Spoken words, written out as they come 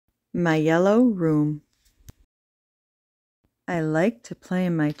My yellow room. I like to play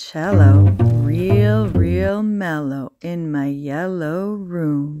my cello real mellow in my yellow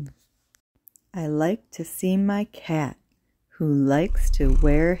room. I like to see my cat who likes to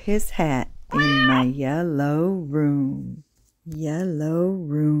wear his hat in my yellow room. Yellow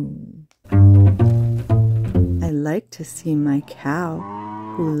room. I like to see my cow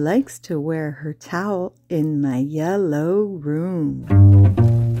who likes to wear her towel in my yellow room.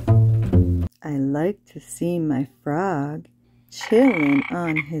 I like to see my frog chillin'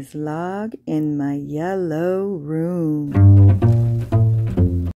 on his log in my yellow room.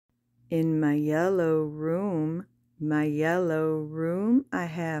 In my yellow room, I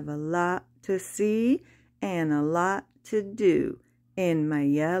have a lot to see and a lot to do in my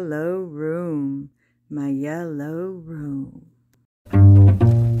yellow room, my yellow room.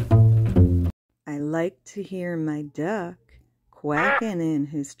 I like to hear my duck quacking in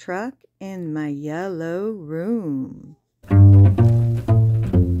his truck in my yellow room.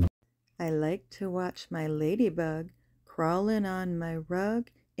 I like to watch my ladybug crawling on my rug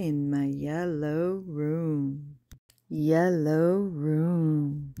in my yellow room. Yellow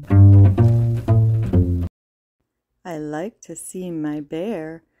room. I like to see my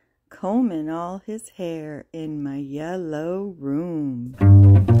bear combing all his hair in my yellow room.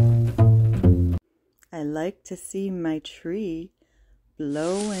 I like to see my tree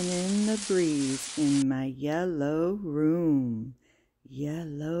blowing in the breeze in my yellow room.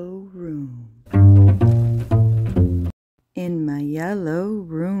 Yellow room. In my yellow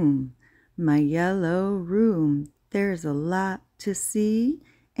room, there's a lot to see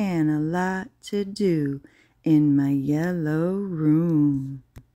and a lot to do in my yellow room.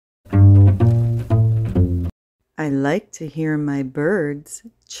 I like to hear my birds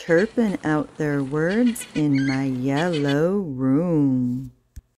chirping out their words in my yellow room.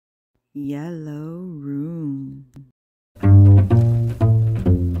 Yellow room.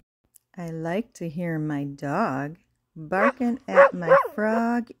 I like to hear my dog barking at my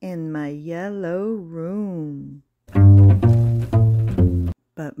frog in my yellow room.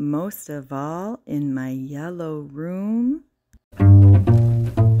 But most of all, in my yellow room,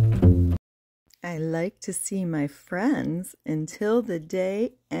 I like to see my friends until the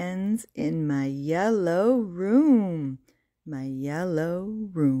day ends in my yellow room. My yellow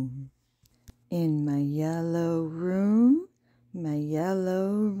room. In my yellow room,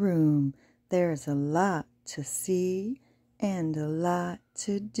 there's a lot to see and a lot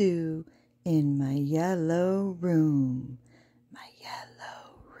to do in my yellow room. My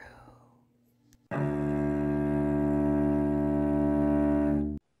yellow room.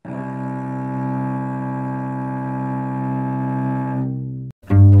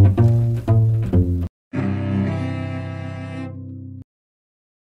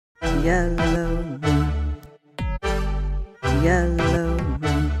 Yellow room, yellow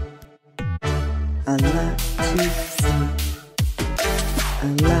room, a lot to see, a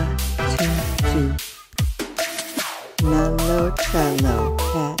lot to do. Mellow cello,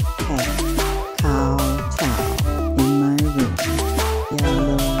 cat, cow, in my room.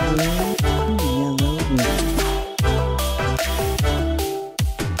 Yellow room, yellow room.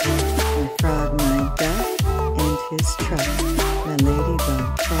 My frog, my duck, and his truck. My ladybug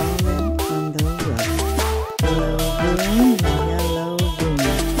crawling on the rug. Yellow room, my yellow room.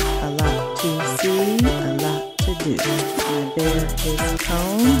 A lot to see, a lot to do. My bear, his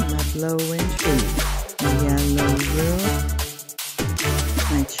comb, my blowing tree. My yellow room,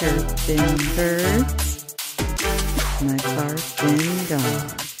 my chirping birds, my barking dog.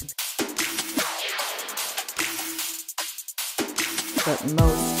 But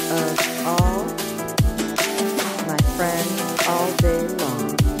most of all, my friends all day long.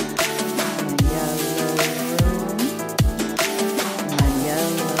 My yellow room, my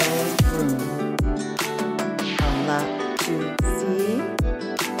yellow room. A lot to see,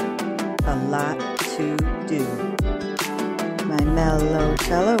 a lot to do. My mellow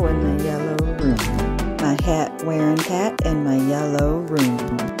cello in my yellow room. My hat wearing cat in my yellow room.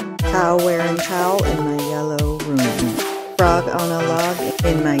 Cow wearing towel in my yellow room. Frog on a log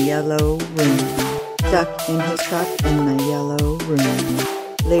in my yellow room. Duck in his truck in my yellow room.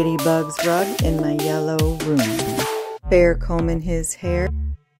 Ladybug's rug in my yellow room. Bear combing his hair.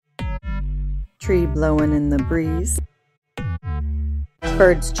 Tree blowing in the breeze.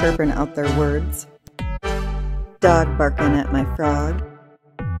 Birds chirping out their words. Dog barking at my frog.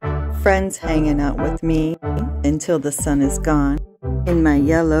 Friends hanging out with me until the sun is gone in my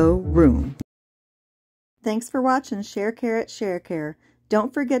yellow room. Thanks for watching Share Care at Share Care.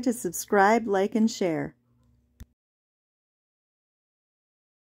 Don't forget to subscribe, like, and share.